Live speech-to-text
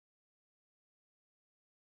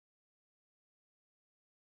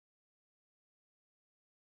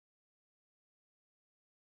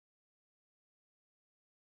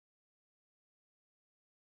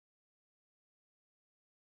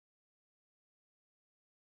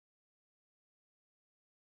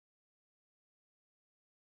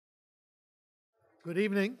Good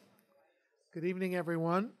evening. Good evening,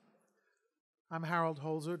 everyone. I'm Harold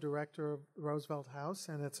Holzer, director of Roosevelt House,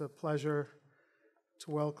 and it's a pleasure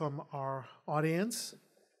to welcome our audience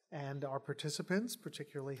and our participants,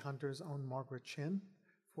 particularly Hunter's own Margaret Chin,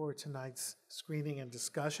 for tonight's screening and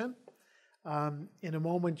discussion. In a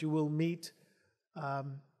moment, you will meet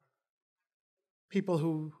people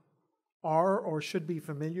who are or should be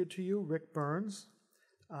familiar to you. Rick Burns,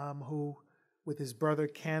 who, with his brother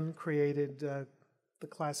Ken, created the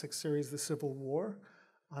classic series The Civil War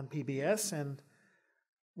on PBS, and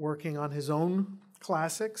working on his own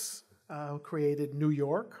classics, created New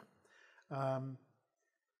York,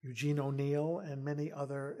 Eugene O'Neill, and many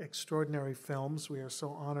other extraordinary films. We are so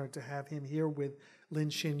honored to have him here with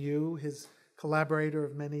Li-Shin, his collaborator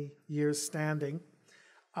of many years standing.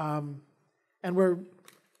 And we're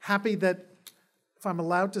happy that, if I'm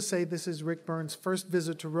allowed to say, this is Rick Burns' first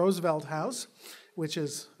visit to Roosevelt House, which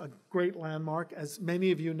is a great landmark. As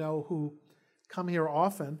many of you know who come here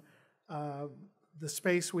often, the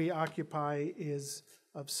space we occupy is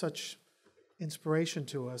of such inspiration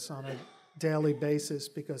to us on a daily basis,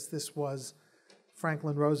 because this was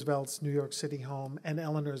Franklin Roosevelt's New York City home and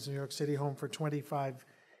Eleanor's New York City home for 25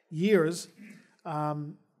 years.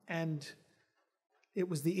 And it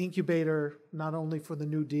was the incubator not only for the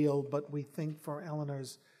New Deal, but we think for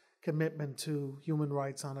Eleanor's commitment to human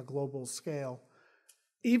rights on a global scale,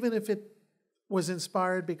 even if it was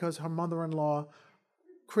inspired because her mother-in-law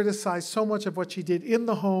criticized so much of what she did in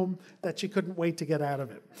the home that she couldn't wait to get out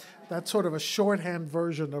of it. That's sort of a shorthand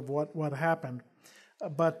version of what happened.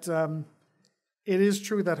 But it is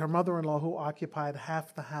true that her mother-in-law, who occupied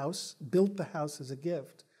half the house, built the house as a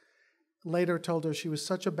gift, later told her she was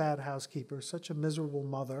such a bad housekeeper, such a miserable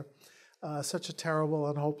mother, such a terrible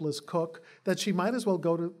and hopeless cook, that she might as well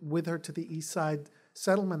go with her to the East Side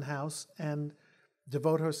settlement house and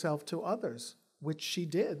devote herself to others, which she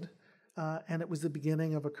did. And it was the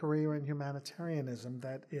beginning of a career in humanitarianism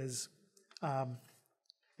that is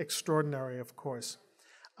extraordinary, of course.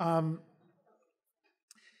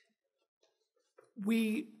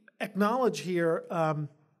 We acknowledge here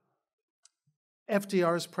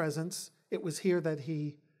FDR's presence. It was here that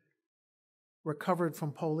he recovered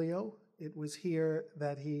from polio. It was here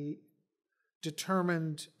that he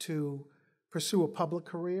determined to pursue a public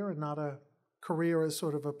career and not a career as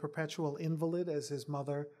sort of a perpetual invalid, as his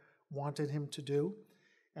mother wanted him to do.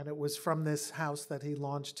 And it was from this house that he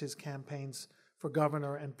launched his campaigns for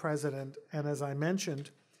governor and president, and as I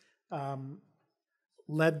mentioned,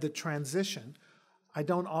 led the transition. I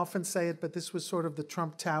don't often say it, but this was sort of the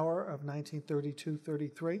Trump Tower of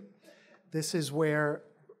 1932-33. This is where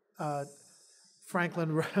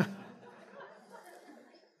Franklin...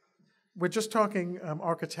 We're just talking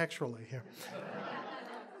architecturally here.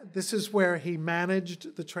 This is where he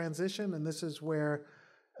managed the transition, and this is where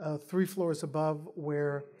 3 floors above,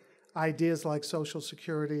 where ideas like Social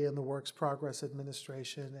Security and the Works Progress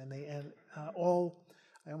Administration and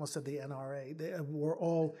I almost said the NRA, they were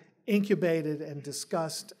all incubated and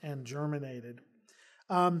discussed and germinated.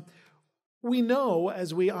 We know,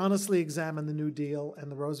 as we honestly examine the New Deal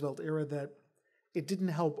and the Roosevelt era, that it didn't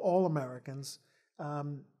help all Americans.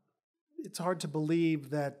 It's hard to believe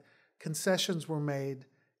that concessions were made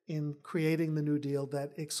in creating the New Deal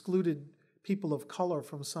that excluded people of color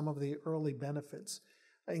from some of the early benefits,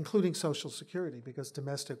 including Social Security, because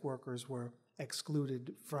domestic workers were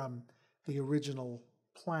excluded from the original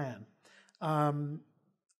plan.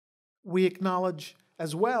 We acknowledge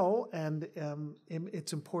as well, and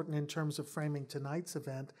it's important in terms of framing tonight's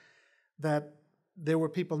event, that there were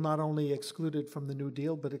people not only excluded from the New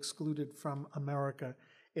Deal, but excluded from America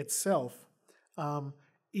itself,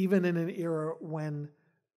 even in an era when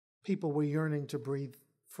people were yearning to breathe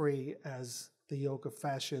free as the yoke of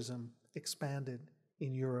fascism expanded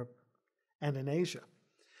in Europe and in Asia.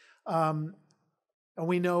 And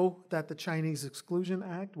we know that the Chinese Exclusion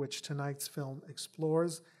Act, which tonight's film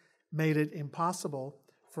explores, made it impossible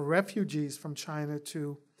for refugees from China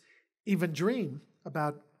to even dream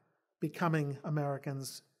about becoming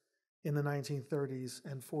Americans in the 1930s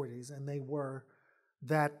and 40s, and they were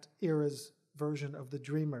that era's version of the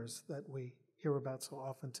dreamers that we hear about so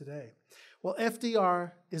often today. Well,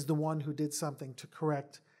 FDR is the one who did something to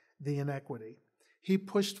correct the inequity. He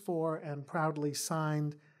pushed for and proudly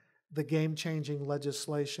signed the game-changing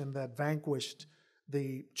legislation that vanquished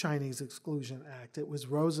the Chinese Exclusion Act. It was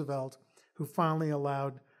Roosevelt who finally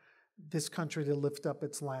allowed this country to lift up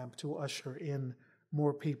its lamp to usher in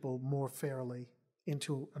more people more fairly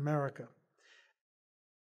into America.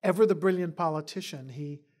 Ever the brilliant politician,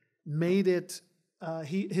 he made it,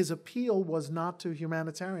 his appeal was not to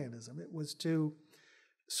humanitarianism. It was to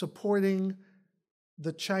supporting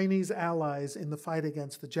the Chinese allies in the fight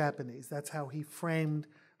against the Japanese. That's how he framed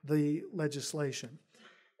the legislation.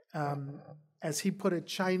 As he put it,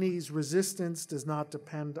 Chinese resistance does not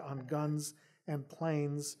depend on guns and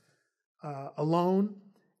planes alone.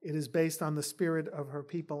 It is based on the spirit of her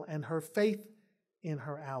people and her faith in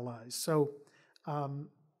her allies. So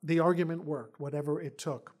the argument worked, whatever it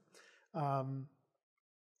took.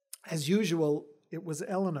 As usual, it was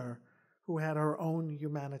Eleanor who had her own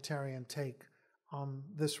humanitarian take on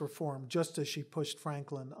this reform, just as she pushed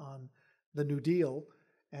Franklin on the New Deal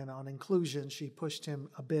and on inclusion. She pushed him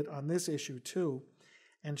a bit on this issue too,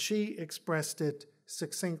 and she expressed it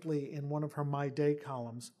succinctly in one of her My Day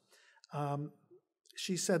columns.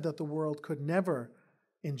 She said that the world could never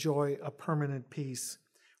enjoy a permanent peace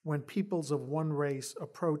when peoples of one race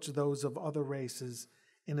approach those of other races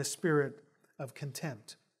in a spirit of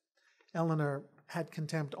contempt. Eleanor had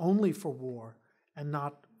contempt only for war and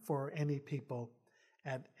not for any people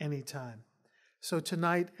at any time. So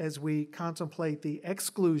tonight, as we contemplate the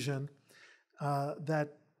exclusion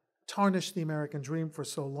that tarnished the American dream for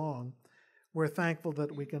so long, we're thankful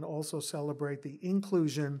that we can also celebrate the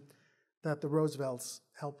inclusion that the Roosevelts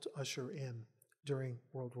helped usher in during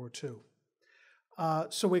World War II.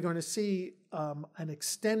 So we're going to see an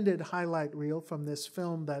extended highlight reel from this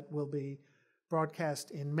film that will be broadcast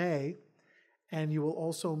in May, and you will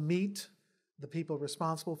also meet the people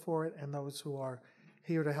responsible for it and those who are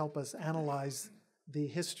here to help us analyze the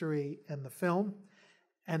history and the film.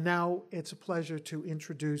 And now it's a pleasure to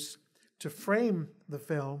introduce, to frame the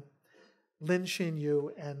film,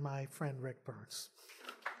 Li-Shin and my friend Rick Burns.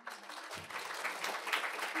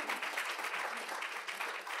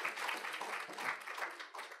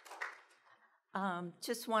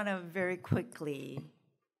 Just want to very quickly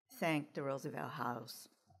thank the Roosevelt House,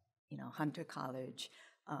 Hunter College,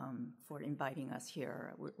 for inviting us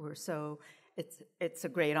here. We're so, it's a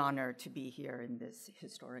great honor to be here in this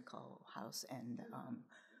historical house. And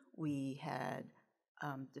we had,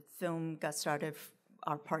 the film got started,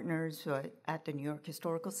 our partners at the New York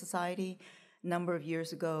Historical Society. A number of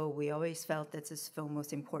years ago, we always felt that this film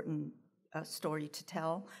was important story to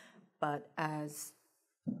tell, but as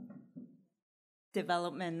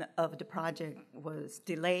development of the project was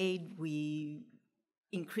delayed, we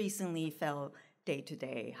increasingly felt day to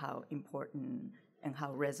day how important and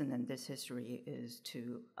how resonant this history is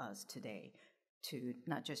to us today, to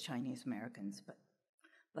not just Chinese Americans,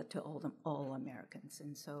 but to all Americans.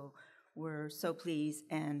 And so we're so pleased,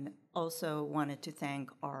 and also wanted to thank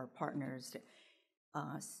our partners,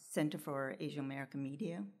 Center for Asian American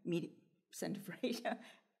Media, Center for Asia.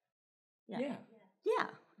 Yeah.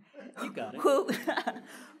 You got it.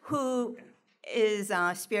 Who is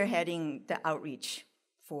spearheading the outreach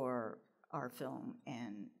for our film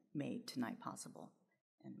and made tonight possible.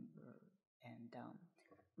 And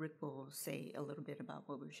Rick will say a little bit about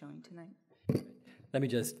what we're showing tonight. Let me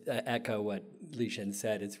just echo what Li-Shin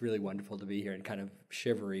said. It's really wonderful to be here, and kind of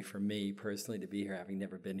shivery for me personally to be here, having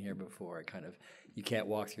never been here before. You can't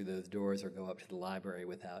walk through those doors or go up to the library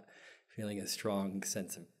without feeling a strong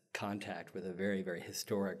sense of contact with a very, very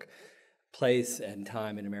historic place and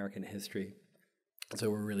time in American history. So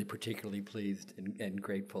we're really particularly pleased and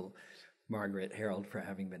grateful, Margaret, Harold, for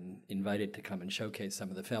having been invited to come and showcase some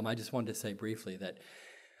of the film. I just wanted to say briefly that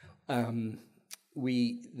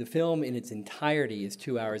the film in its entirety is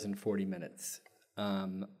 2 hours and 40 minutes.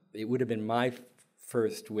 It would have been my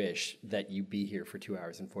first wish that you be here for 2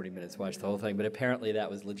 hours and 40 minutes, watch the whole thing, but apparently that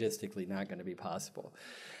was logistically not going to be possible.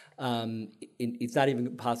 It's not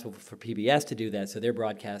even possible for PBS to do that, so they're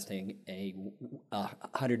broadcasting a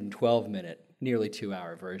 112-minute, nearly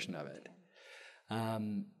 2-hour version of it.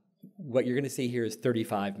 What you're going to see here is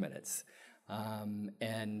 35 minutes.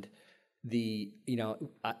 And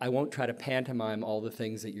I won't try to pantomime all the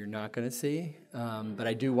things that you're not going to see, but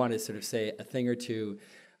I do want to sort of say a thing or two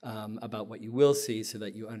about what you will see, so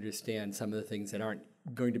that you understand some of the things that aren't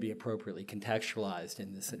going to be appropriately contextualized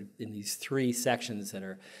in these three sections that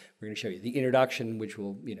we're going to show you. The introduction, which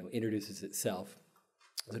will introduces itself,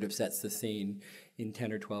 sort of sets the scene in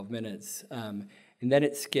 10 or 12 minutes, and then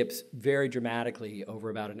it skips very dramatically over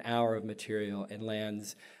about an hour of material and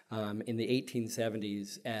lands in the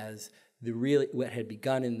 1870s as what had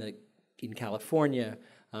begun in California.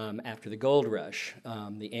 After the gold rush,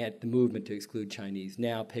 the movement to exclude Chinese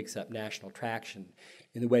now picks up national traction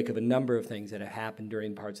in the wake of a number of things that have happened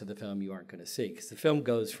during parts of the film you aren't going to see. Because the film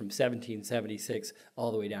goes from 1776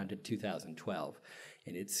 all the way down to 2012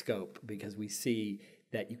 in its scope, because we see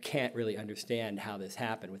that you can't really understand how this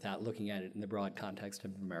happened without looking at it in the broad context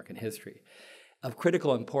of American history. of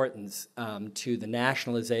critical importance to the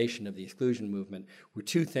nationalization of the exclusion movement were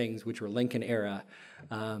two things which were Lincoln-era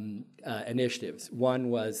initiatives. One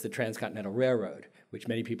was the Transcontinental Railroad, which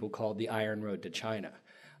many people called the Iron Road to China,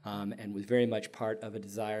 and was very much part of a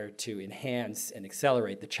desire to enhance and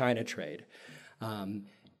accelerate the China trade.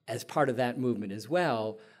 As part of that movement as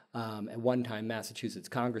well, at one time, Massachusetts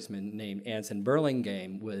congressman named Anson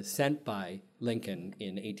Burlingame was sent by Lincoln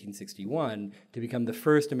in 1861 to become the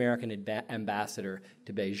first American ambassador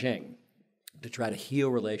to Beijing to try to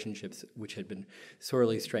heal relationships which had been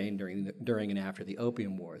sorely strained during and after the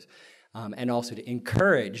Opium Wars, and also to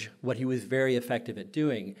encourage what he was very effective at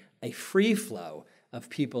doing, a free flow of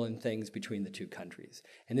people and things between the two countries.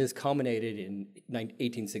 And this culminated in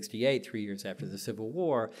 1868, 3 years after the Civil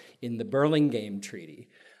War, in the Burlingame Treaty,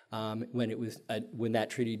 when that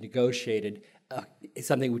treaty negotiated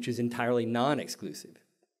something which is entirely non-exclusive.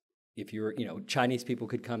 If you're, Chinese people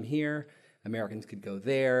could come here, Americans could go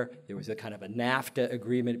there. There was a kind of a NAFTA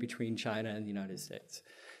agreement between China and the United States.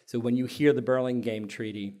 So when you hear the Burlingame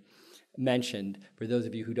Treaty mentioned, for those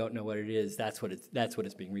of you who don't know what it is, that's what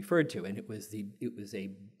it's being referred to, and it was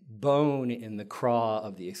a bone in the craw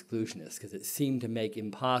of the exclusionists because it seemed to make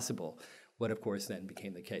impossible what, of course, then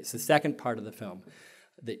became the case. The second part of the film.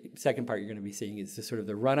 The second part you're going to be seeing is the sort of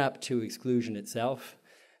the run-up to exclusion itself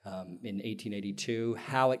in 1882,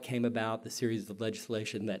 how it came about, the series of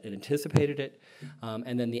legislation that anticipated it,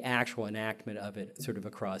 and then the actual enactment of it sort of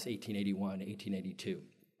across 1881, 1882.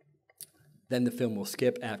 Then the film will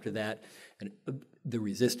skip after that, and the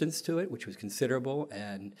resistance to it, which was considerable,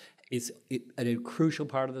 and it's a crucial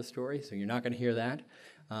part of the story, so you're not going to hear that.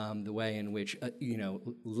 The way in which,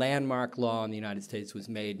 landmark law in the United States was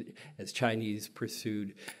made as Chinese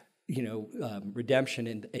pursued, redemption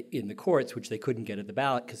in the courts, which they couldn't get at the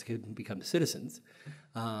ballot because they couldn't become citizens.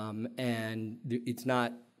 And it's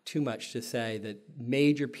not too much to say that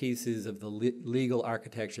major pieces of the legal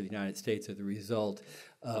architecture of the United States are the result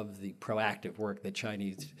of the proactive work that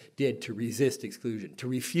Chinese did to resist exclusion, to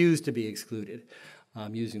refuse to be excluded,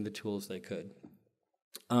 using the tools they could.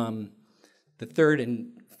 The third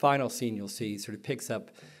and final scene you'll see sort of picks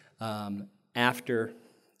up after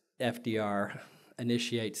FDR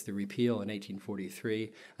initiates the repeal in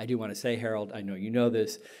 1843. I do want to say, Harold, I know you know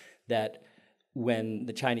this, that when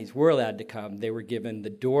the Chinese were allowed to come, they were given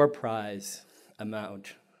the door prize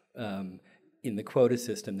amount in the quota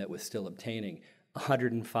system that was still obtaining.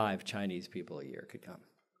 105 Chinese people a year could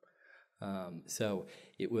come. So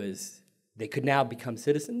they could now become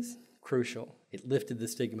citizens. Crucial. It lifted the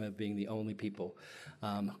stigma of being the only people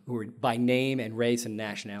who were by name and race and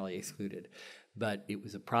nationality excluded. But it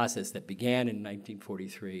was a process that began in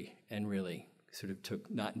 1943 and really sort of took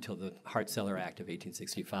not until the Hart-Celler Act of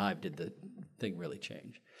 1865 did the thing really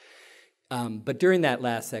change. But during that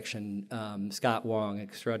last section, Scott Wong, an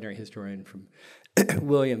extraordinary historian from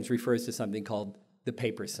Williams, refers to something called a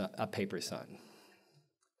paper son.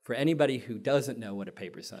 For anybody who doesn't know what a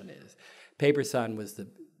paper son is, paper son was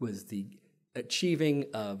the achieving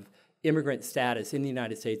of immigrant status in the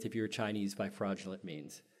United States if you were Chinese by fraudulent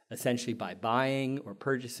means, essentially by buying or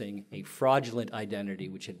purchasing a fraudulent identity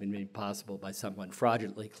which had been made possible by someone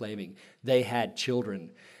fraudulently claiming they had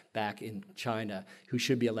children back in China who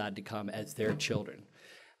should be allowed to come as their children.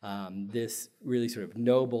 This really sort of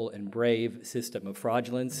noble and brave system of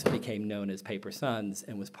fraudulence became known as paper sons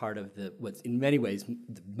and was part of what's in many ways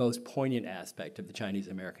the most poignant aspect of the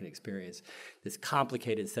Chinese-American experience, this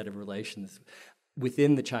complicated set of relations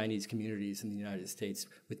within the Chinese communities in the United States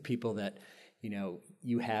with people that,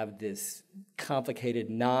 you have this complicated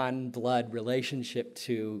non-blood relationship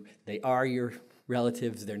to, they are your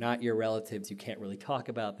relatives, they're not your relatives, you can't really talk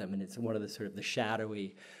about them, and it's one of the sort of the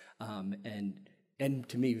shadowy and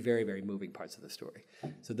to me, very, very moving parts of the story.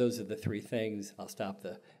 So those are the three things. I'll stop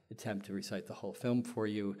the attempt to recite the whole film for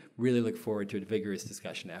you. Really look forward to a vigorous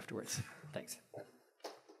discussion afterwards. Thanks.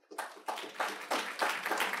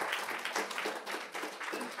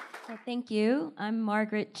 Well, thank you. I'm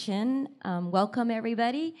Margaret Chin. Welcome,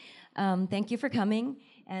 everybody. Thank you for coming.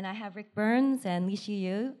 And I have Rick Burns and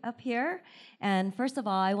Li-Shin up here. And first of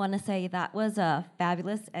all, I want to say that was a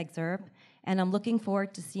fabulous excerpt, and I'm looking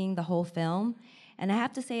forward to seeing the whole film. And I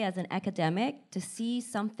have to say, as an academic, to see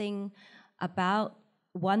something about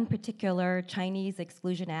one particular Chinese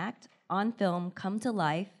Exclusion Act on film come to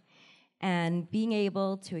life and being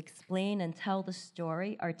able to explain and tell the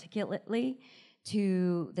story articulately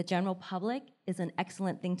to the general public is an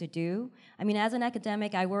excellent thing to do. I mean, as an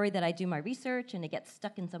academic, I worry that I do my research and it gets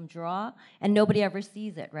stuck in some drawer and nobody ever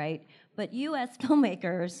sees it, right? But you as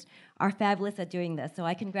filmmakers are fabulous at doing this. So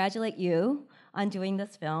I congratulate you on doing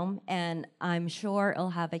this film, and I'm sure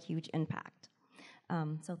it'll have a huge impact.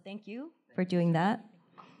 So thank you for doing that.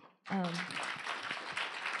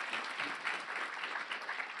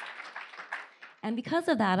 And because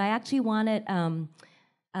of that, I actually wanted, I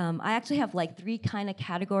actually have like 3 kind of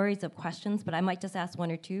categories of questions, but I might just ask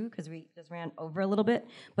 1 or 2 because we just ran over a little bit.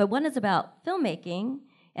 But one is about filmmaking,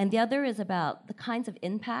 and the other is about the kinds of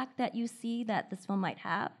impact that you see that this film might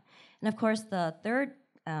have. And of course, the third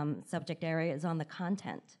subject area is on the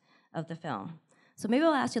content of the film. So maybe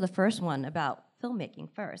I'll ask you the first one about filmmaking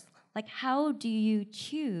first. Like, how do you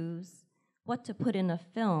choose what to put in a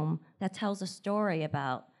film that tells a story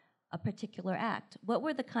about a particular act? What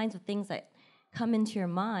were the kinds of things that come into your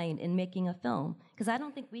mind in making a film? Because I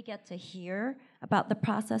don't think we get to hear about the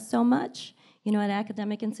process so much, you know, at an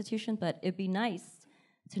academic institution, but it'd be nice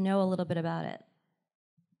to know a little bit about it.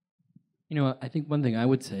 You know, I think one thing I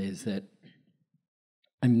would say is that,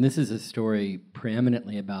 I mean, this is a story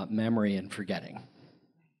preeminently about memory and forgetting.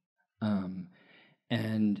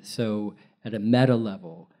 And so at a meta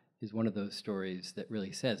level is one of those stories that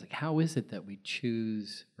really says, like, how is it that we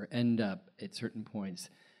choose or end up at certain points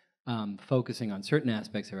focusing on certain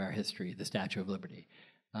aspects of our history, the Statue of Liberty,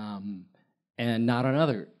 and not on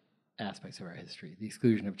other aspects of our history, the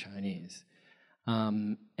exclusion of Chinese.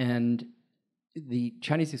 And the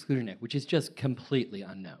Chinese Exclusion Act, which is just completely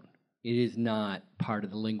unknown. It is not part of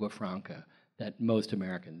the lingua franca that most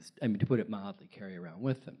Americans, I mean, to put it mildly, carry around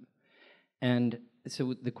with them. And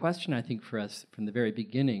so the question, I think, for us from the very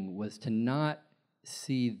beginning was to not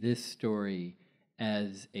see this story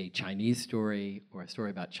as a Chinese story or a story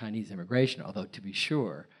about Chinese immigration, although to be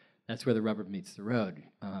sure, that's where the rubber meets the road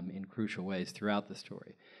in crucial ways throughout the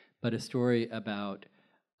story, but a story about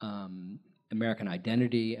American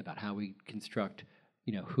identity, about how we construct,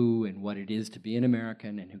 you know, who and what it is to be an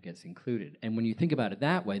American and who gets included. And when you think about it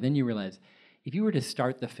that way, then you realize if you were to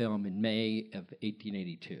start the film in May of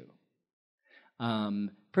 1882,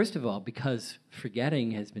 first of all, because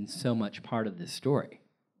forgetting has been so much part of this story,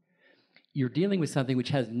 you're dealing with something which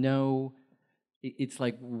has no, it's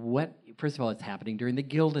like what, first of all, it's happening during the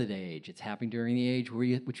Gilded Age. It's happening during the age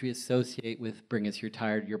which we associate with bring us, you're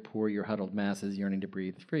tired, you're poor, you're huddled masses yearning to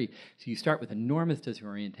breathe free. So you start with enormous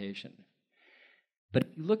disorientation. But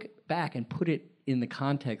if you look back and put it in the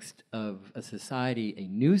context of a society, a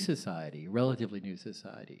new society, relatively new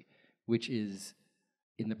society, which is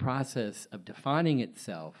in the process of defining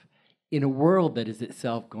itself in a world that is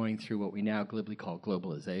itself going through what we now glibly call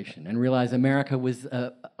globalization, and realize America was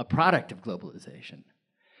a product of globalization,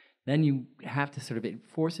 then you have to sort of, it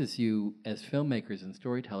forces you as filmmakers and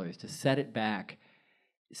storytellers to set it back,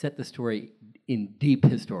 set the story in deep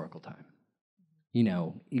historical time. You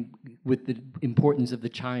know, with the importance of the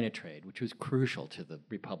China trade, which was crucial to the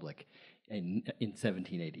Republic in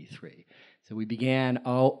 1783. So we began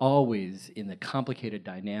always in the complicated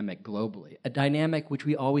dynamic globally, a dynamic which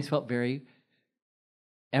we always felt very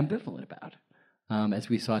ambivalent about, as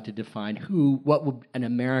we sought to define what would an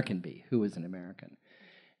American be, who is an American.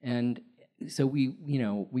 And so we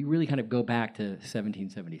really kind of go back to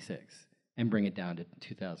 1776 and bring it down to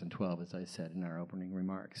 2012, as I said in our opening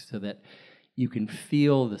remarks, so that you can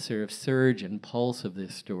feel the sort of surge and pulse of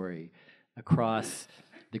this story across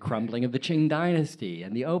the crumbling of the Qing dynasty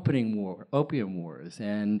and the opium wars,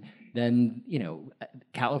 and then, you know,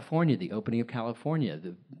 California, the opening of California,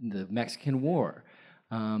 the Mexican War.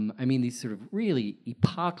 I mean, these sort of really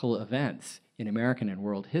epochal events in American and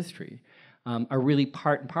world history are really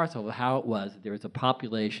part and parcel of how it was that there was a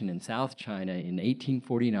population in South China in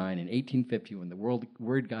 1849 and 1850 when the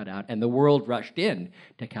word got out and the world rushed in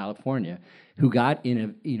to California, who got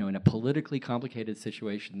in a politically complicated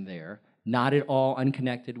situation there, not at all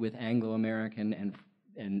unconnected with Anglo-American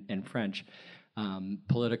and French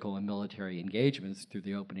political and military engagements through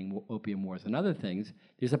the opium wars and other things.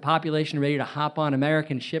 There's a population ready to hop on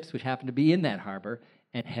American ships which happen to be in that harbor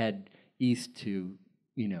and head east to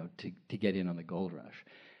get in on the gold rush.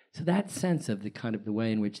 So that sense of the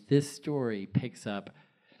way in which this story picks up,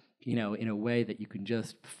 you know, in a way that you can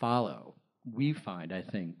just follow, we find, I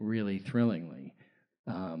think, really thrillingly,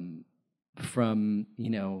 from,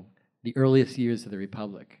 you know, the earliest years of the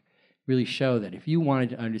Republic, really show that if you wanted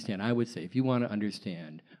to understand, I would say, if you want to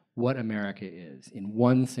understand what America is in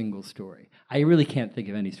one single story, I really can't think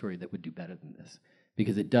of any story that would do better than this,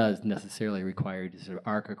 because it does necessarily require you to sort of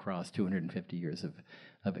arc across 250 years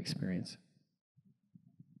of experience.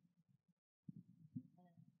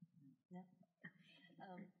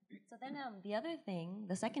 So then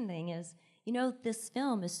the second thing is, you know, this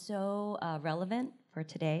film is so relevant for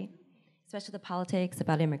today, especially the politics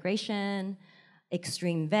about immigration,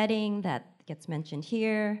 extreme vetting that gets mentioned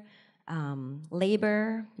here,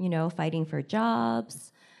 labor, you know, fighting for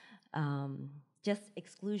jobs, just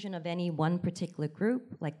exclusion of any one particular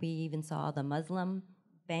group, like we even saw the Muslim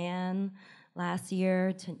ban last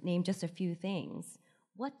year, to name just a few things.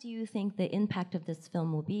 What do you think the impact of this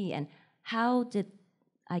film will be, and how did,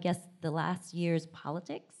 I guess, the last year's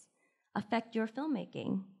politics affect your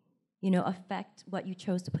filmmaking? Affect what you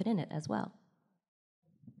chose to put in it as well?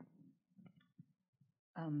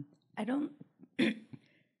 I don't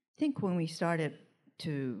think when we started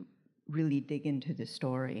to really dig into the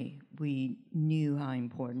story, we knew how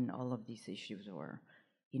important all of these issues were.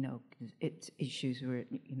 Its issues were,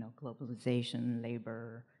 globalization,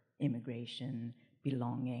 labor, immigration,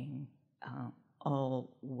 belonging,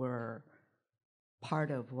 all were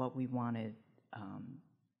part of what we wanted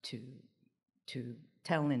to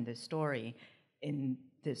tell in this story in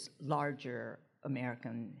this larger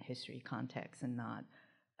American history context, and not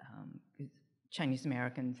Chinese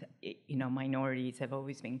Americans, minorities have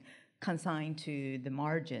always been consigned to the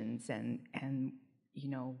margins, and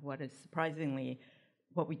what is surprisingly,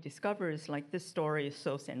 what we discover is like this story is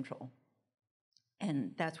so central,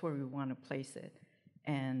 and that's where we want to place it.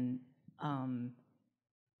 And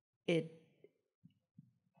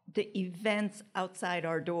the events outside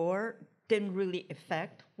our door didn't really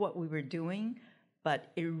affect what we were doing,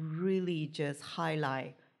 but it really just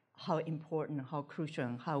highlight how important, how crucial,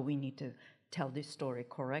 and how we need to tell this story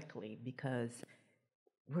correctly, because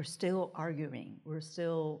we're still arguing, we're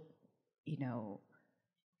still,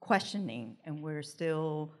 questioning, and we're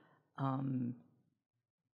still,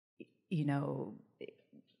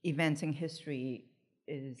 events in history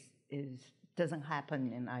doesn't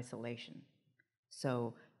happen in isolation.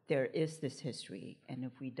 So there is this history, and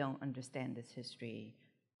if we don't understand this history,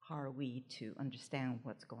 how are we to understand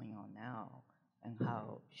what's going on now, and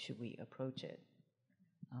how should we approach it?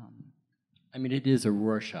 It is a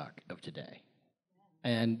Rorschach of today.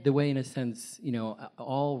 And the way, in a sense,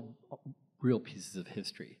 all real pieces of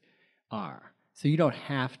history are. So you don't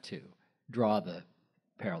have to draw the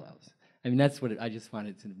parallels. That's what I just find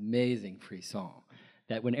it's an amazing frisson,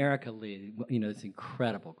 that when Erica Lee, this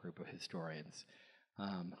incredible group of historians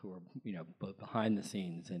who are, both behind the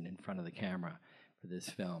scenes and in front of the camera for this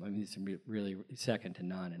film, it's really second to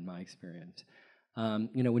none in my experience.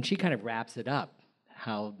 When she kind of wraps it up,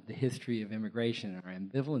 how the history of immigration and our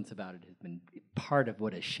ambivalence about it has been part of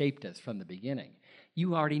what has shaped us from the beginning.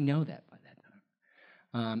 You already know that by that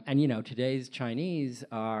time. And today's Chinese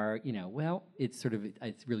are, it's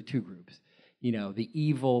really two groups. The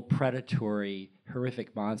evil, predatory,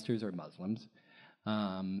 horrific monsters are Muslims,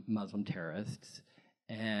 Muslim terrorists,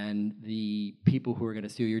 and the people who are going to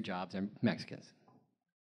steal your jobs are Mexicans.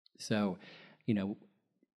 So,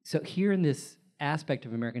 so here in this aspect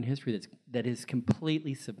of American history that is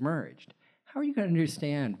completely submerged, how are you going to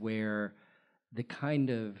understand where the kind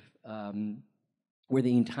of where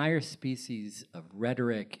the entire species of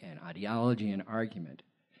rhetoric and ideology and argument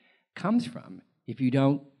comes from if you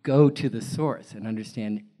don't go to the source and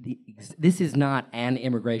understand this is not an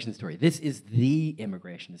immigration story, this is the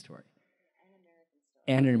immigration story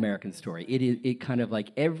and an American story. It kind of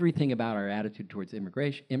like everything about our attitude towards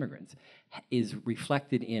immigrants is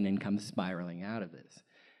reflected in and comes spiraling out of this.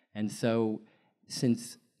 And so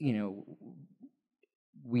since,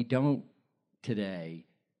 we don't today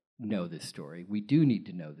know this story, we do need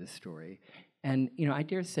to know this story. And, I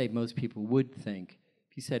dare say most people would think,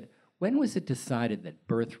 if you said, when was it decided that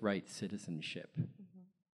birthright citizenship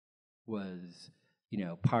was,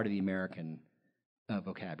 part of the American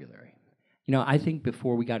vocabulary? I think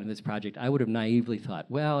before we got into this project, I would have naively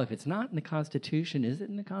thought, well, if it's not in the Constitution, is it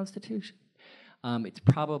in the Constitution? It's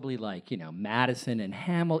probably like, Madison and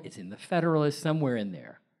Hamilton, it's in the Federalist, somewhere in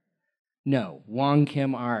there. No, Wong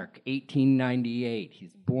Kim Ark, 1898.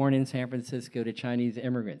 He's born in San Francisco to Chinese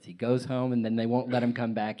immigrants. He goes home, and then they won't let him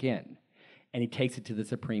come back in. And he takes it to the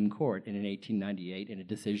Supreme Court in 1898, in a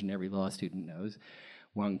decision every law student knows,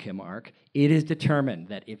 Wong Kim Ark. It is determined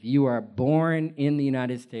that if you are born in the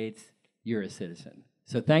United States, you're a citizen.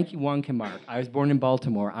 So thank you, Wong Kim Ark. I was born in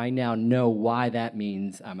Baltimore. I now know why that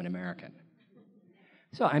means I'm an American.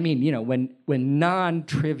 So, when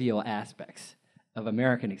non-trivial aspects of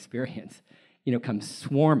American experience, come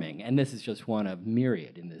swarming, and this is just one of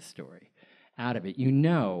myriad in this story, out of it,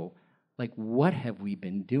 like, what have we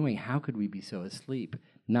been doing? How could we be so asleep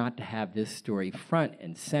not to have this story front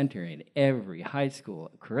and center in every high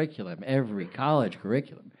school curriculum, every college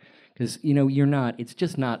curriculum? Because, it's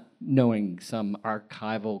just not knowing some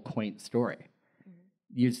archival, quaint story.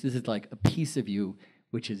 This is like a piece of you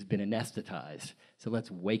which has been anesthetized. So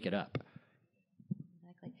let's wake it up.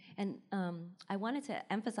 Exactly. And I wanted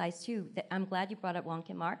to emphasize, too, that I'm glad you brought up Wong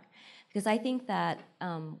Kim Ark, because I think that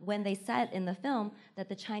when they said in the film that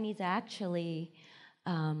the Chinese actually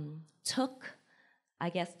took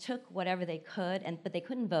whatever they could, but they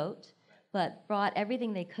couldn't vote, but brought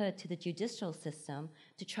everything they could to the judicial system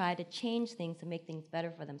to try to change things, to make things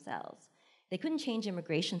better for themselves. They couldn't change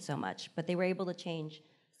immigration so much, but they were able to change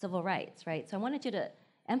civil rights, right? So I wanted you to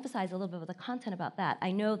emphasize a little bit of the content about that.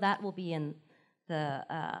 I know that will be in the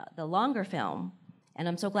longer film, and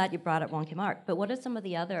I'm so glad you brought up Wong Kim Ark. But what are some of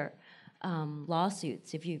the other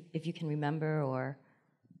lawsuits, if you can remember, or?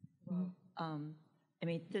 I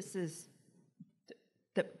mean, this is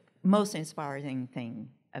the most inspiring thing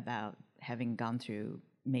about having gone through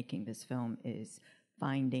making this film is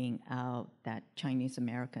finding out that Chinese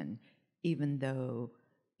American, even though,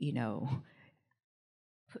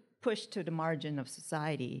 pushed to the margin of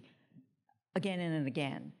society, again and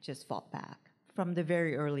again, just fought back. From the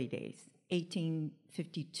very early days,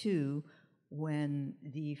 1852, when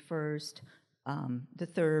the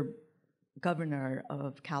third governor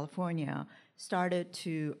of California started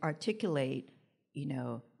to articulate,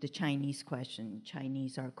 the Chinese question.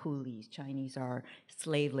 Chinese are coolies. Chinese are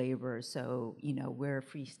slave laborers. So, we're a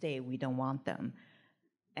free state. We don't want them.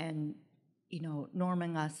 And,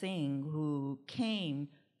 Norman Ah Sing, who came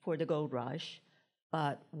for the gold rush,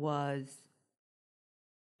 but was,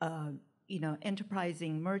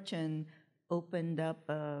 enterprising merchant, opened up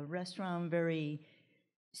a restaurant very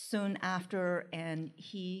soon after, and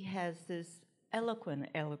he has this eloquent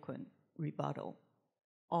rebuttal,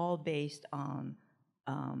 all based on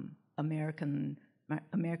American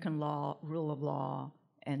law, rule of law,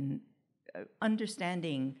 and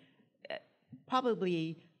understanding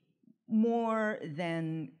probably more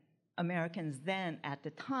than Americans then at the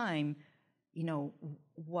time,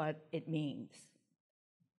 what it means,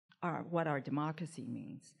 or what our democracy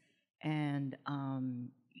means. And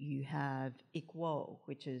you have Iqwo,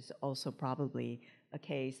 which is also probably a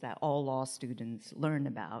case that all law students learn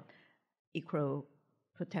about, equal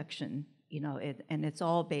protection, and it's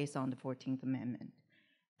all based on the 14th Amendment.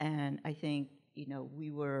 And I think,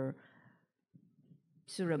 we were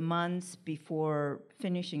sort of months before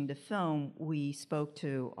finishing the film, we spoke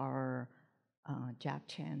to our Jack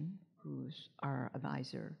Chen, who's our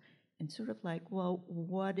advisor, and sort of like, well,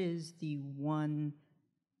 what is the one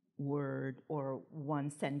word or one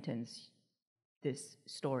sentence this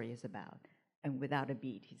story is about? And without a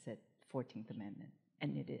beat, he said 14th Amendment,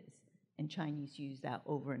 and it is. And Chinese use that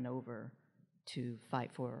over and over to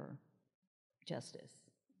fight for justice.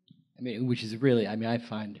 I mean, which is really, I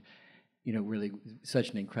find, really such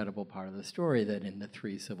an incredible part of the story that in the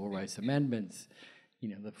three civil rights amendments,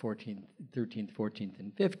 the 14th, 13th, 14th,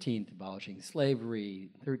 and 15th, abolishing slavery,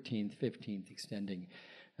 13th, 15th, extending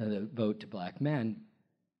the vote to black men,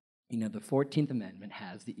 the 14th Amendment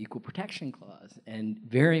has the Equal Protection Clause, and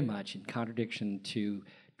very much in contradiction to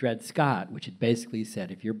Dred Scott, which had basically said,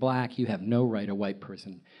 if you're black, you have no right a white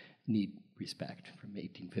person need respect, from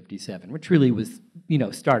 1857, which really was,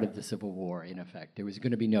 started the Civil War, in effect. There was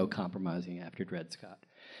going to be no compromising after Dred Scott.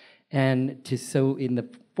 And so in the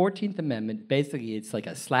 14th Amendment, basically it's like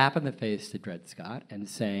a slap in the face to Dred Scott and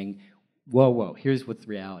saying, whoa, here's what's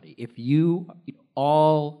the reality. If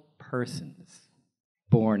all persons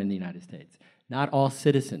born in the United States, not all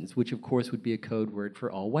citizens, which of course would be a code word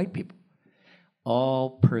for all white people,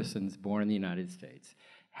 all persons born in the United States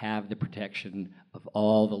have the protection of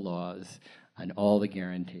all the laws and all the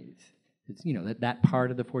guarantees. It's, that part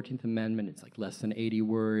of the 14th Amendment, it's like less than 80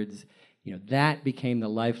 words. That became the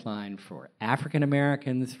lifeline for African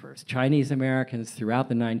Americans, for Chinese Americans throughout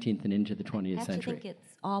the 19th and into the 20th century. I think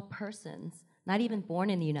it's all persons, not even born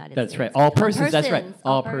in the United States. States. That's right. All persons, that's right.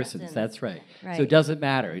 All persons, that's right. Right. So it doesn't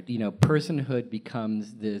matter. Personhood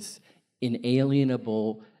becomes this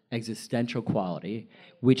inalienable existential quality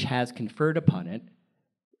which has conferred upon it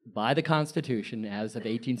by the Constitution as of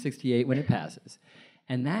 1868 when it passes.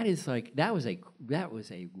 And that is that was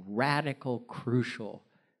a radical, crucial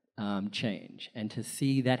change, and to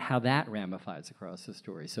see how that ramifies across the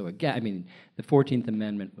story. So again, the 14th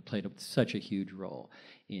Amendment played such a huge role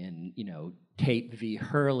in, Tate v.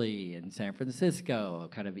 Hurley in San Francisco,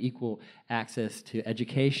 kind of equal access to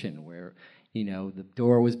education, where, the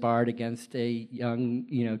door was barred against a young,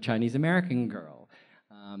 Chinese American girl,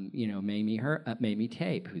 Mamie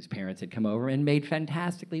Tape, whose parents had come over and made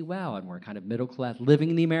fantastically well and were kind of middle class,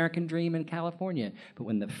 living the American dream in California. But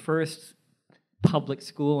when the first public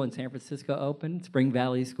school in San Francisco opened, Spring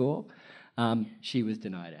Valley School, she was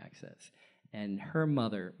denied access. And her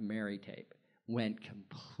mother, Mary Tape, went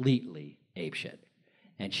completely apeshit.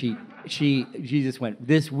 And she just went,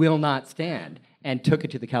 this will not stand. and took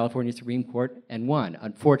it to the California Supreme Court and won.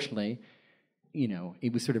 Unfortunately,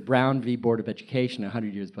 it was sort of Brown v. Board of Education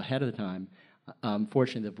 100 years ahead of the time.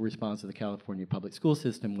 Fortunately, the response of the California public school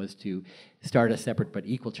system was to start a separate but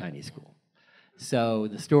equal Chinese school. So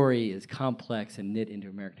the story is complex and knit into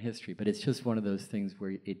American history, but it's just one of those things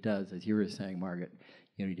where it does, as you were saying, Margaret,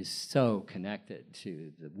 it is so connected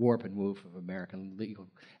to the warp and woof of American legal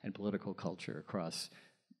and political culture across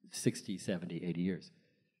 60, 70, 80 years.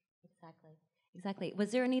 Exactly.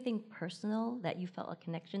 Was there anything personal that you felt a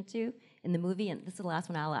connection to in the movie? And this is the last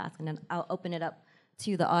one I'll ask, and then I'll open it up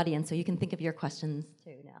to the audience so you can think of your questions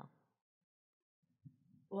too now.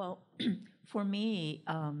 Well, for me,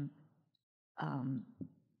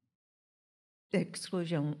 the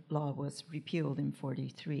exclusion law was repealed in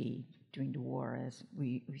 '43 during the war, as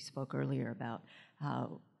we spoke earlier about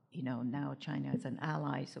how, now China is an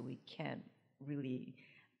ally, so we can't really,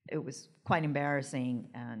 it was quite embarrassing,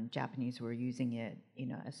 and Japanese were using it,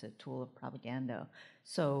 as a tool of propaganda.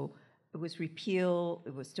 So it was repealed,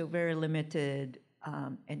 it was still very limited,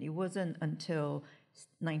 and it wasn't until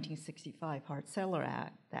 1965 Hart-Celler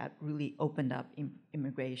Act that really opened up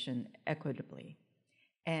immigration equitably.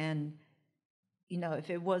 And, if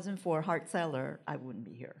it wasn't for Hart-Celler, I wouldn't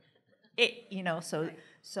be here.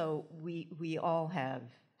 So we all have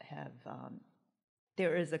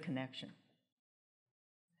there is a connection.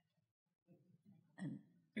 And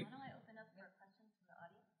why don't I open up for questions from the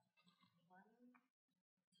audience? 1,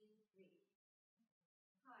 2, 3.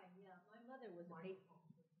 Hi, yeah,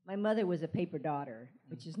 my mother was a paper daughter,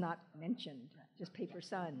 which is not mentioned, just paper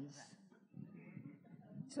sons.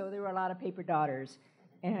 So there were a lot of paper daughters,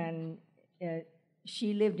 and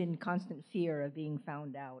she lived in constant fear of being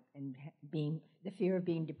found out and the fear of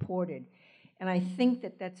being deported. And I think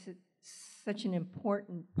that that's such an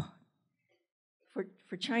important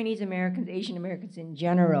for Chinese Americans, Asian Americans in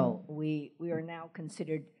general. We are now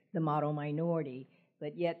considered the model minority,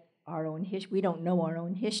 but yet we don't know our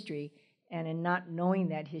own history, and in not knowing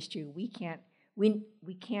that history, we can't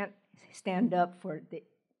stand up for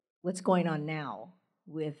what's going on now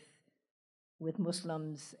with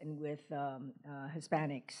Muslims and with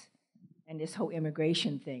Hispanics and this whole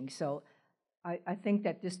immigration thing. So I think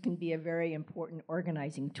that this can be a very important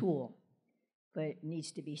organizing tool, but it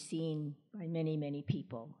needs to be seen by many, many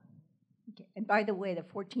people. Okay. And by the way, the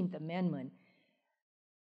 14th Amendment,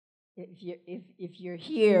 if you're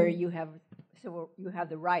here, you have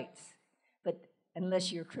the rights, but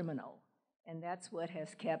unless you're criminal. And that's what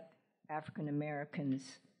has kept African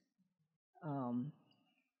Americans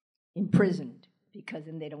imprisoned, because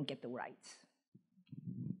then they don't get the rights.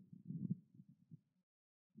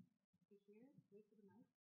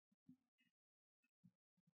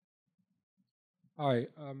 Hi.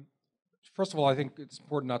 First of all, I think it's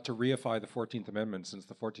important not to reify the 14th Amendment, since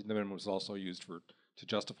the 14th Amendment was also used to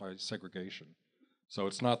justify segregation. So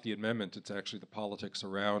it's not the amendment, it's actually the politics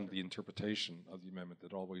around the interpretation of the amendment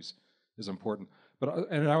that always is important.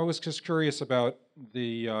 And I was just curious about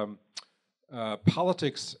the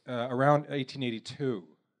politics around 1882,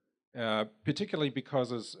 particularly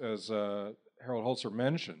because, as Harold Holzer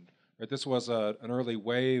mentioned, right, this was an early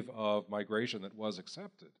wave of migration that was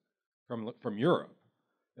accepted from Europe.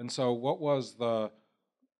 And so what was the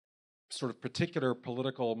sort of particular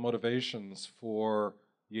political motivations for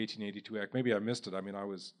the 1882 Act? Maybe I missed it. I mean,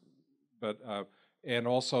 and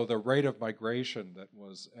also the rate of migration that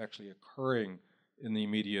was actually occurring in the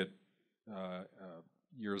immediate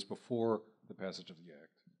years before the passage of the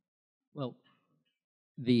Act. Well,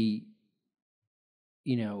 the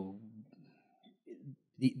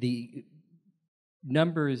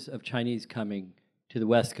numbers of Chinese coming to the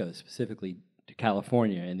West Coast, specifically to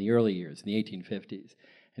California in the early years, in the 1850s,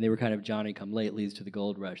 and they were kind of Johnny-come-latelys to the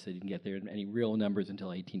gold rush. They didn't get there in any real numbers until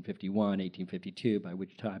 1851, 1852, by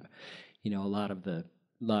which time, a lot of the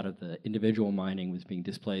individual mining was being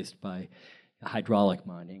displaced by hydraulic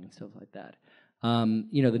mining and stuff like that.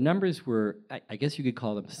 The numbers were, I guess you could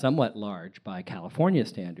call them somewhat large by California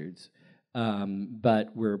standards,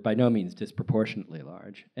 but were by no means disproportionately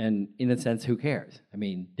large. And in a sense, who cares? I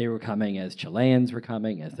mean, they were coming as Chileans were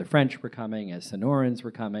coming, as the French were coming, as Sonorans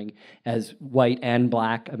were coming, as white and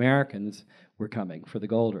black Americans were coming for the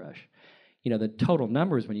gold rush. The total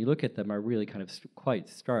numbers, when you look at them, are really kind of quite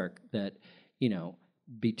stark, that,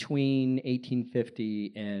 between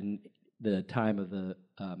 1850 and the time of the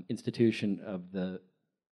institution of the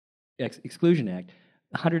Exclusion Act,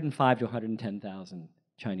 105 to 110,000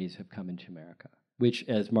 Chinese have come into America, which,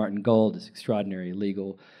 as Martin Gold, this extraordinary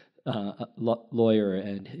legal lawyer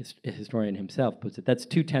and historian himself puts it, that's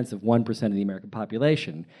 0.2% of the American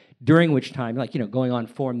population, during which time, going on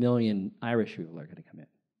 4 million Irish people are going to come in.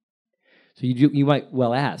 So you might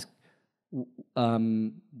well ask,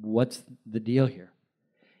 what's the deal here?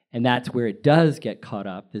 And that's where it does get caught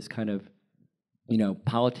up, this kind of,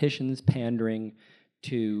 politicians pandering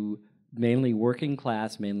to mainly working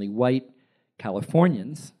class, mainly white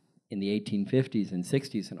Californians in the 1850s and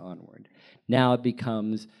 60s and onward. Now it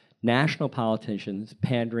becomes national politicians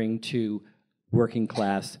pandering to working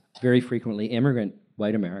class, very frequently immigrant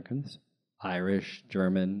white Americans, Irish,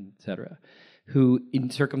 German, et cetera, who in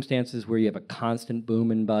circumstances where you have a constant boom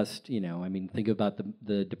and bust, think about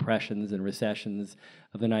the depressions and recessions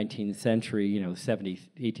of the 19th century,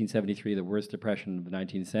 1873, the worst depression of the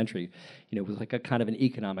 19th century, it was like a kind of an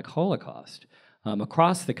economic holocaust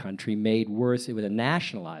across the country, made worse. It was a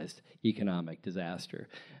nationalized economic disaster,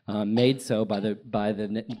 made so by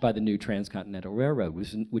the new transcontinental railroad,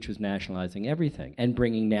 which was nationalizing everything and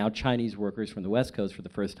bringing now Chinese workers from the West Coast for the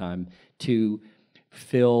first time to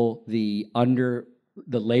fill the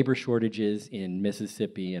labor shortages in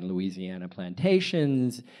Mississippi and Louisiana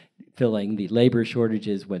plantations, filling the labor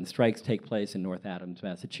shortages when strikes take place in North Adams,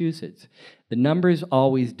 Massachusetts. The numbers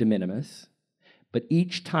always de minimis, but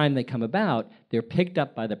each time they come about, they're picked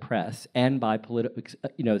up by the press and by sort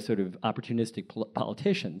of opportunistic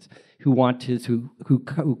politicians who want to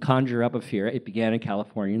who conjure up a fear. It began in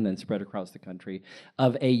California and then spread across the country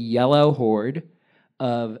of a yellow horde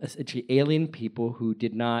of essentially alien people who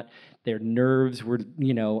did not, their nerves were,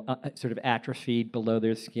 sort of atrophied below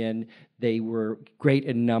their skin. They were great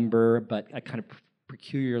in number, but a kind of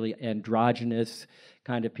peculiarly androgynous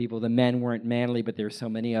kind of people. The men weren't manly, but there were so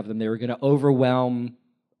many of them. They were going to overwhelm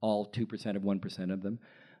all 2% of 1% of them,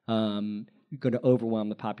 going to overwhelm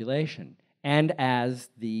the population. And as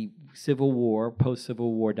the Civil War,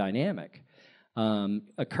 post-Civil War dynamic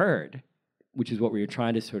occurred, which is what we were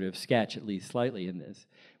trying to sort of sketch at least slightly in this,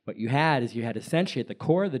 what you had essentially at the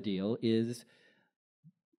core of the deal is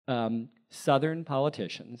Southern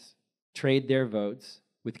politicians trade their votes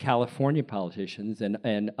with California politicians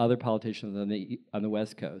and other politicians on the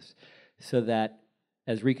West Coast, so that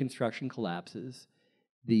as Reconstruction collapses,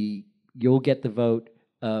 you'll get the vote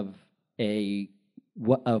of a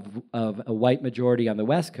white majority on the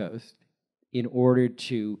West Coast in order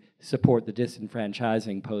to support the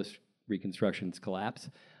disenfranchising post-Reconstruction's collapse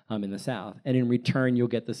in the South. And in return, you'll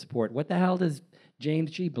get the support. What the hell does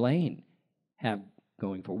James G. Blaine have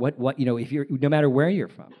going for? If you're, no matter where you're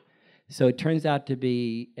from. So it turns out to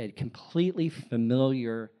be a completely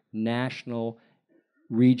familiar national,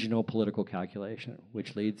 regional political calculation,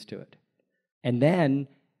 which leads to it. And then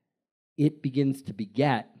it begins to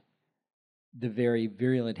beget the very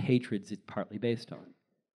virulent hatreds it's partly based on.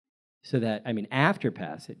 So that, after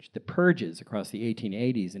passage, the purges across the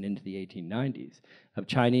 1880s and into the 1890s of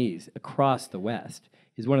Chinese across the West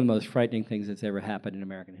is one of the most frightening things that's ever happened in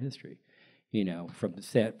American history.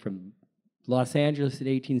 From Los Angeles in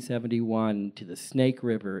 1871 to the Snake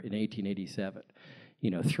River in 1887.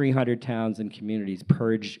 300 towns and communities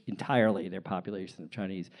purged entirely their population of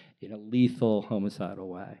Chinese in a lethal, homicidal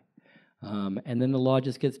way. And then the law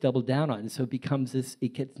just gets doubled down on. And so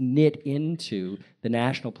it gets knit into the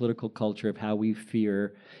national political culture of how we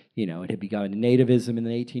fear, it had begun nativism in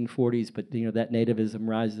the 1840s, but that nativism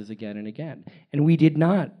rises again and again. And we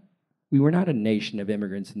were not a nation of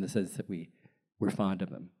immigrants in the sense that we were fond of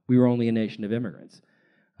them. We were only a nation of immigrants.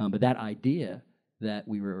 But that idea that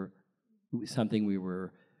something we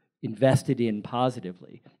were invested in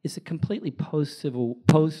positively is a completely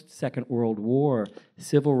post-Second World War,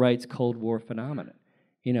 civil rights, Cold War phenomenon.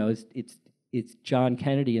 It's John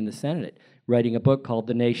Kennedy in the Senate writing a book called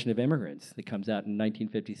The Nation of Immigrants that comes out in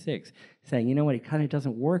 1956, saying, it kind of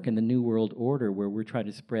doesn't work in the New World Order where we're trying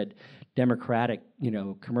to spread democratic,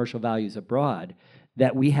 commercial values abroad,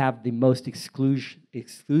 that we have the most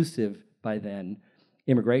exclusive, by then,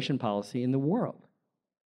 immigration policy in the world.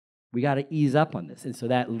 We got to ease up on this. And so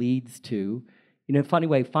that leads to, in a funny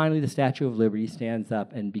way, finally the Statue of Liberty stands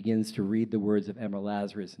up and begins to read the words of Emma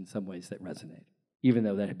Lazarus in some ways that resonate, even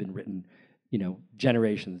though that had been written,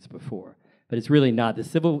 generations before. But it's really not.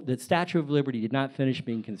 The Statue of Liberty did not finish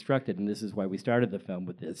being constructed, and this is why we started the film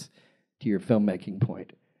with this, to your filmmaking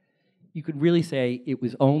point. You could really say it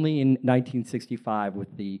was only in 1965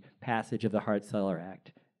 with the passage of the Hart-Celler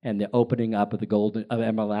Act and the opening up of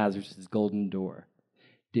Emma Lazarus's Golden Door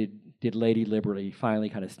did Lady Liberty finally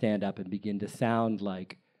kind of stand up and begin to sound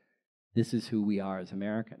like this is who we are as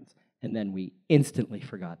Americans. And then we instantly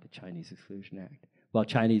forgot the Chinese Exclusion Act. While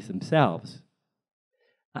Chinese themselves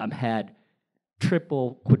had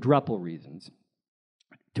triple, quadruple reasons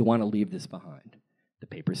to want to leave this behind. The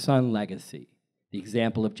Paper Sun legacy, the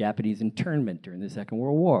example of Japanese internment during the Second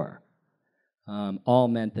World War, all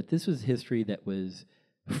meant that this was history that was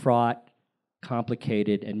fraught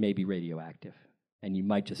complicated, and maybe radioactive. And you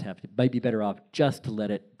might might be better off just to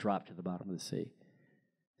let it drop to the bottom of the sea.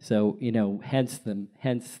 So, hence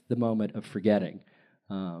the moment of forgetting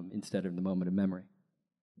instead of the moment of memory.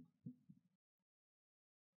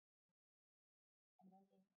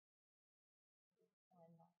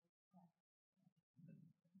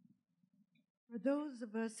 For those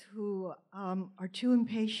of us who are too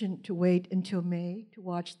impatient to wait until May to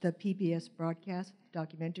watch the PBS broadcast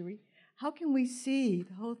documentary, how can we see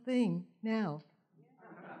the whole thing now?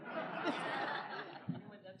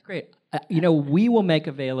 That's great. We will make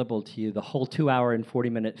available to you the whole 2-hour and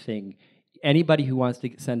 40-minute thing. Anybody who wants to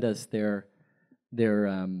send us their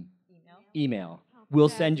email, we'll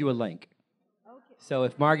send you a link. Okay. So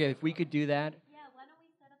if Margaret, if we could do that. Yeah, why don't we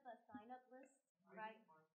set up a sign-up list, right?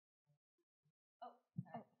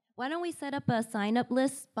 Why don't we set up a sign-up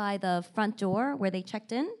list by the front door where they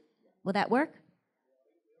checked in? Will that work?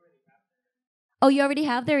 Oh, you already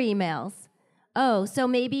have their emails. Oh, so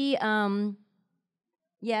maybe,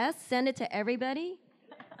 yes, send it to everybody?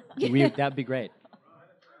 That'd be great.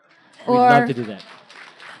 We'd Or love to do that.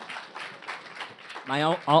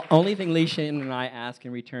 My only thing Li-Shin and I ask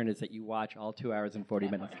in return is that you watch all 2 hours and 40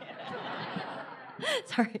 minutes.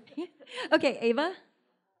 sorry. Okay, Ava?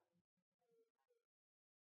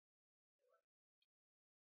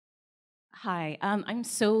 Hi, I'm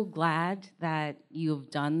so glad that you've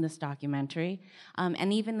done this documentary.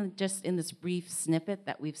 And even just in this brief snippet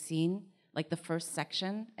that we've seen, like the first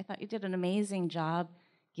section, I thought you did an amazing job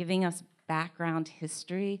giving us background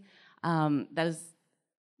history that is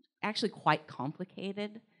actually quite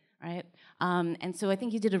complicated, right? And so I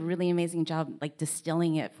think you did a really amazing job like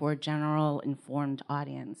distilling it for a general informed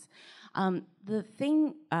audience. The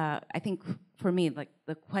thing, I think for me, like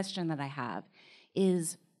the question that I have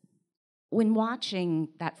is, when watching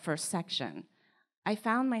that first section, I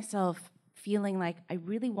found myself feeling like I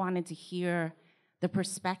really wanted to hear the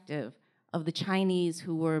perspective of the Chinese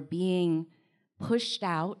who were being pushed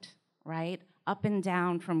out, right, up and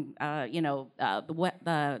down from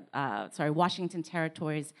Washington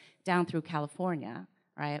territories down through California,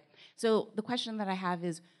 right? So the question that I have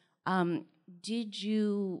is,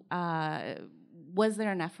 was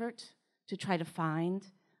there an effort to try to find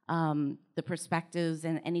the perspectives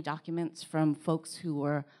and any documents from folks who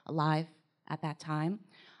were alive at that time?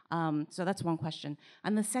 So that's one question.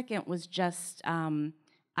 And the second was just,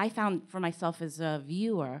 I found for myself as a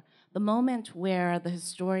viewer, the moment where the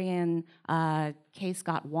historian K.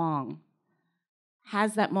 Scott Wong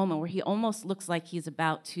has that moment where he almost looks like he's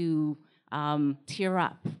about to tear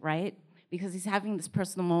up, right? Because he's having this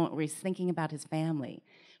personal moment where he's thinking about his family.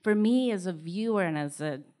 For me as a viewer and as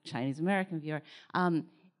a Chinese American viewer,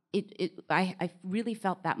 I really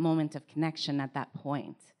felt that moment of connection at that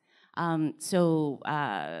point. So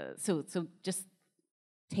just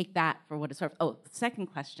take that for what it's worth. Oh, second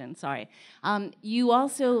question, sorry. You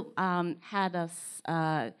also had us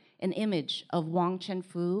an image of Wang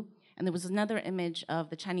Chenfu, and there was another image of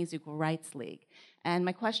the Chinese Equal Rights League. And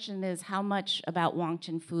my question is, how much about Wang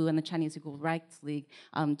Chenfu and the Chinese Equal Rights League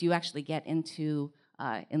do you actually get into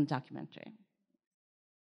in the documentary?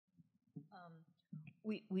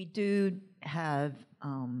 We do have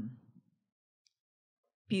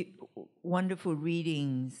wonderful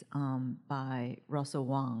readings by Russell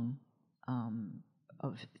Wang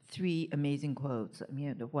of 3 amazing quotes. I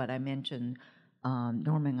mean, what I mentioned,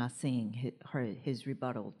 Norman Ah Sing, his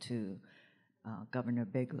rebuttal to Governor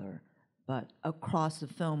Bigler. But across the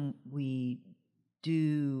film, we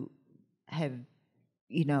do have,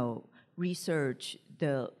 research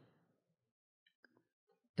the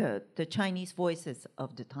Chinese voices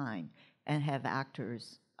of the time and have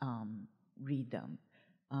actors read them.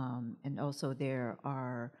 And also there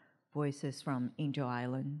are voices from Angel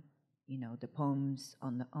Island, the poems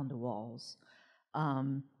on the walls.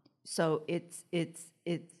 So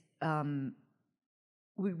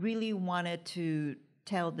we really wanted to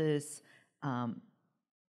tell this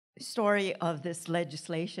story of this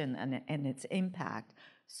legislation and its impact.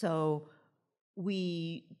 So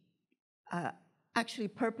we actually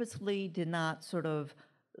purposefully did not sort of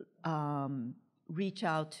reach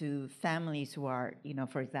out to families who are,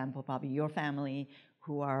 for example, probably your family,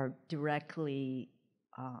 who are directly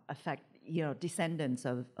descendants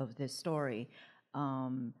of this story.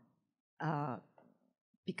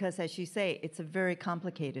 Because as you say, it's a very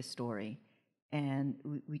complicated story. And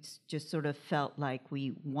we just sort of felt like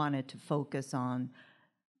we wanted to focus on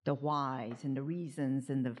the whys and the reasons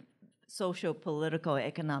and the social, political,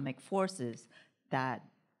 economic forces that,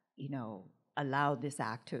 allowed this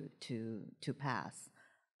act to pass.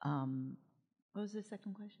 What was the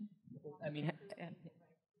second question? I mean,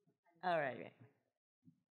 All right.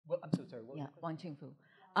 Well, I'm so sorry. What Yeah, Wang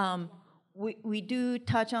Qingfu. We do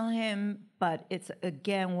touch on him, but it's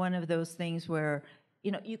again one of those things where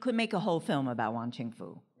you could make a whole film about Wang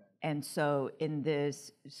Qingfu, and so in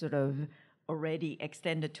this sort of already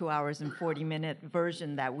extended 2 hours and 40-minute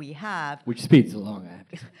version that we have, which speeds along, I have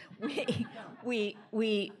to say.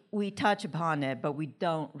 we touch upon it, but we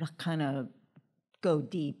don't kind of go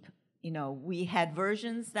deep. We had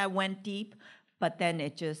versions that went deep, but then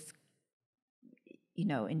it just,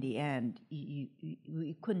 in the end,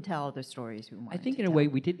 we couldn't tell the stories we wanted. I think to in a tell. way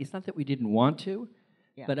we did. It's not that we didn't want to,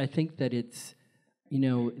 Yeah. but I think that it's,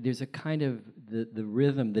 there's a kind of the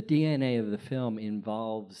rhythm, the DNA of the film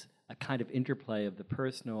involves a kind of interplay of the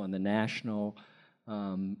personal and the national,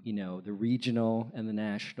 the regional and the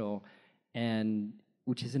national, and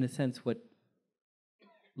which is in a sense what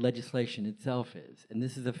legislation itself is. And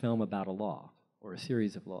this is a film about a law or a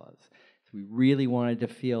series of laws. So we really wanted to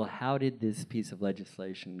feel, how did this piece of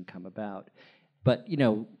legislation come about? But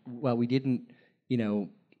while we didn't,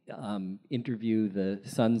 interview the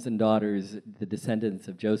sons and daughters, the descendants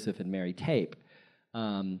of Joseph and Mary Tape,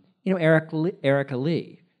 Erica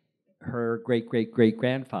Lee, her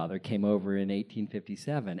great-great-great-grandfather came over in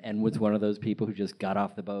 1857 and was one of those people who just got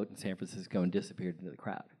off the boat in San Francisco and disappeared into the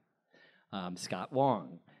crowd. Scott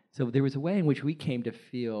Wong. So there was a way in which we came to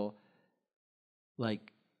feel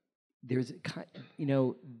like there's,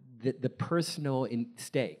 the personal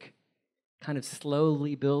stake kind of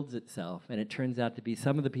slowly builds itself, and it turns out to be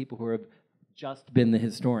some of the people who have just been the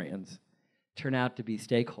historians turn out to be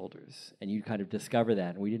stakeholders, and you kind of discover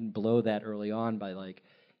that. And we didn't blow that early on by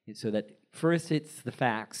so that first it's the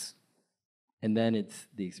facts, and then it's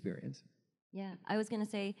the experience. Yeah, I was going to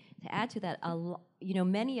say, to add to that,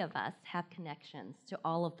 many of us have connections to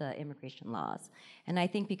all of the immigration laws. And I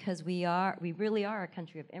think because we really are a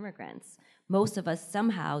country of immigrants, most of us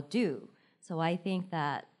somehow do. So I think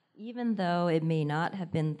that even though it may not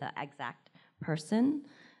have been the exact person,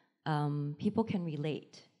 people can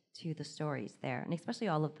relate to the stories there, and especially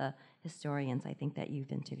all of the historians, I think, that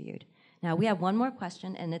you've interviewed. Now, we have one more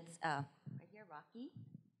question, and it's right here, Rocky.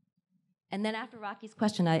 And then after Rocky's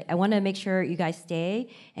question, I want to make sure you guys stay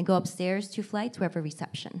and go upstairs 2 flights. We have a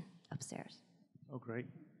reception upstairs. Oh, great.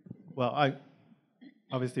 Well, I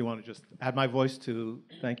obviously want to just add my voice to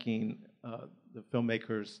thanking the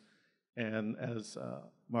filmmakers, and as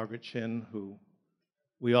Margaret Chin, who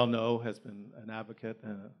we all know has been an advocate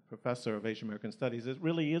and a professor of Asian American Studies. It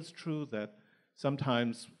really is true that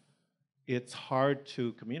sometimes it's hard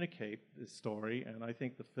to communicate this story, and I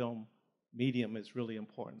think the film medium is really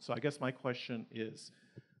important. So I guess my question is,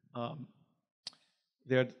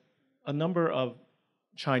 there are a number of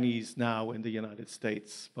Chinese now in the United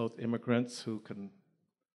States, both immigrants who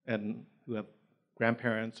have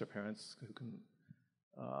grandparents or parents who can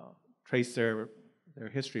trace their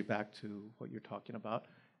history back to what you're talking about.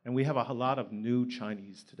 And we have a lot of new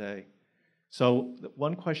Chinese today. So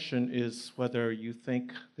one question is whether you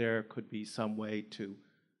think there could be some way to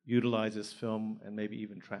utilize this film and maybe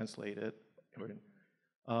even translate it.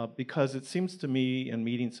 Because it seems to me, in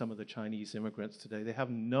meeting some of the Chinese immigrants today, they have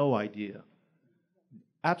no idea,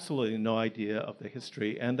 absolutely no idea of the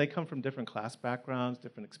history. And they come from different class backgrounds,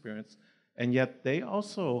 different experience, and yet they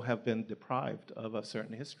also have been deprived of a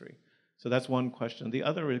certain history. So that's one question. The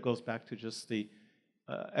other, it goes back to just the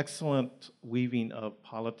excellent weaving of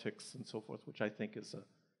politics and so forth, which I think is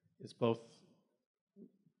both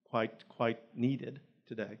quite needed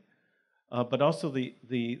today, but also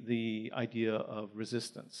the idea of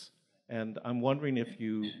resistance. And I'm wondering if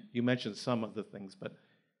you mentioned some of the things, but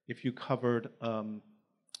if you covered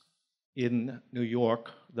in New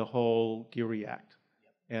York the whole Geary Act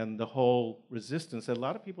and the whole resistance that a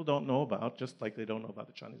lot of people don't know about, just like they don't know about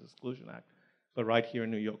the Chinese Exclusion Act, but right here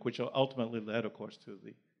in New York, which ultimately led, of course, to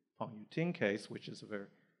the Peng Yuting case, which is a very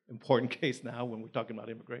important case now when we're talking about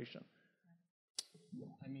immigration.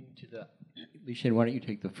 I mean, Li-Shin, why don't you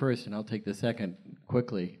take the first and I'll take the second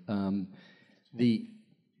quickly.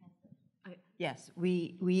 Yes,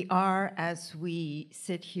 we are, as we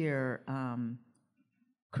sit here,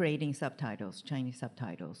 creating subtitles, Chinese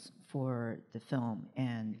subtitles for the film,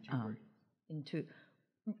 and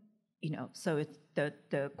so it's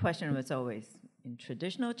the question was always in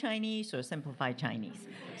traditional Chinese or simplified Chinese.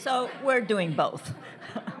 So we're doing both.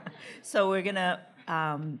 So we're gonna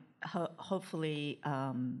hopefully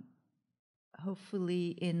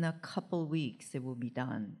in a couple weeks it will be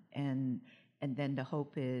done, and then the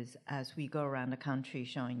hope is as we go around the country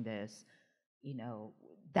showing this,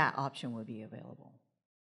 that option will be available.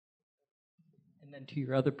 And then to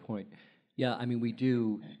your other point, yeah, I mean, we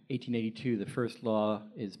do, 1882, the first law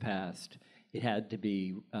is passed, It had to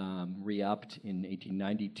be re-upped in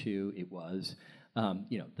 1892. It was,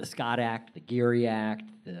 the Scott Act, the Geary Act,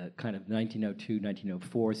 the kind of 1902,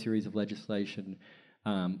 1904 series of legislation,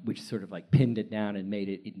 which sort of like pinned it down and made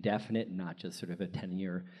it indefinite and not just sort of a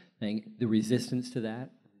 10-year thing. The resistance to that,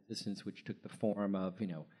 resistance which took the form of,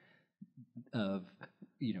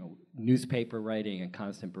 newspaper writing and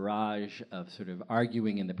constant barrage of sort of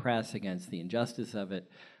arguing in the press against the injustice of it,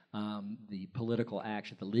 the political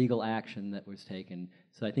action, the legal action that was taken.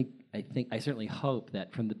 So I certainly hope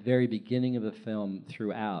that from the very beginning of the film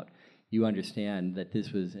throughout, you understand that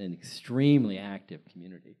this was an extremely active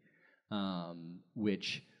community,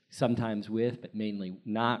 which sometimes with, but mainly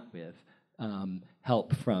not with,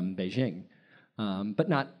 help from Beijing, but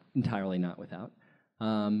not entirely not without.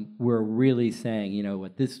 We're really saying,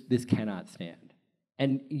 what, this cannot stand.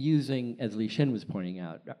 And using, as Li-Shin was pointing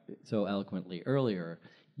out so eloquently earlier,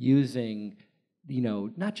 using,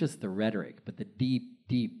 not just the rhetoric, but the deep,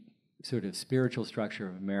 deep sort of spiritual structure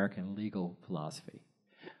of American legal philosophy,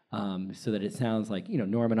 so that it sounds like,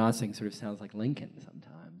 Norman Ossing sort of sounds like Lincoln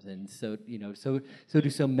sometimes. And so, so do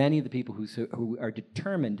so many of the people who are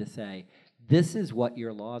determined to say, this is what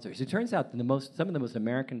your laws are. So it turns out that some of the most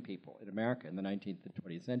American people in America in the 19th and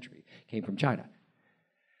 20th century came from China,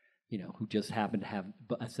 who just happened to have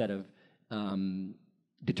a set of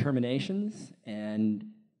determinations and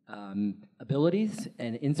abilities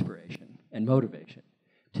and inspiration and motivation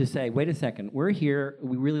to say, wait a second, we're here,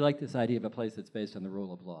 we really like this idea of a place that's based on the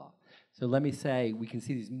rule of law. So let me say, we can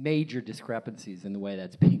see these major discrepancies in the way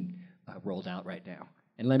that's being rolled out right now.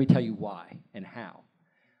 And let me tell you why and how.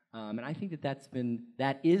 And I think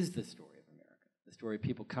that is the story of America, the story of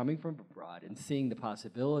people coming from abroad and seeing the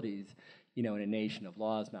possibilities, in a nation of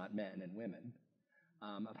laws, not men and women,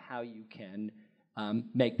 of how you can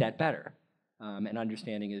make that better. And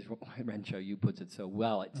understanding is, Rencho, you puts it so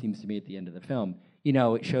well, it seems to me at the end of the film,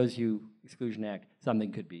 it shows you, Exclusion Act,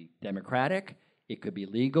 something could be democratic, it could be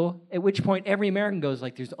legal, at which point every American goes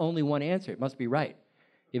like, there's only one answer, it must be right,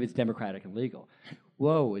 if it's democratic and legal.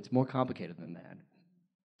 Whoa, it's more complicated than that.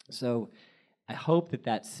 So I hope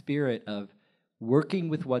that spirit of working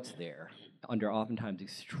with what's there under oftentimes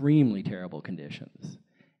extremely terrible conditions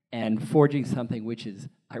and forging something which is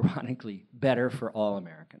ironically better for all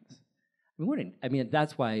Americans.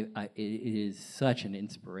 That's why it is such an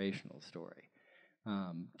inspirational story.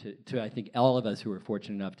 To I think all of us who are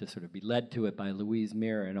fortunate enough to sort of be led to it by Louise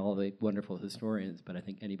Mir and all the wonderful historians, but I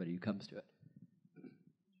think anybody who comes to it.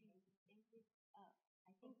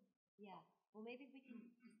 Well, maybe we can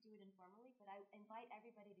just do it informally, but I invite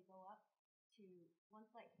everybody to go up to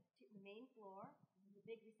to the main floor, the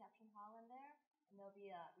big reception hall in there, and there'll be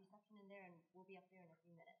a reception in there, and we'll be up there in a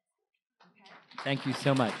few minutes. Okay? Thank you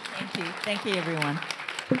so much. Thank you. Thank you, everyone.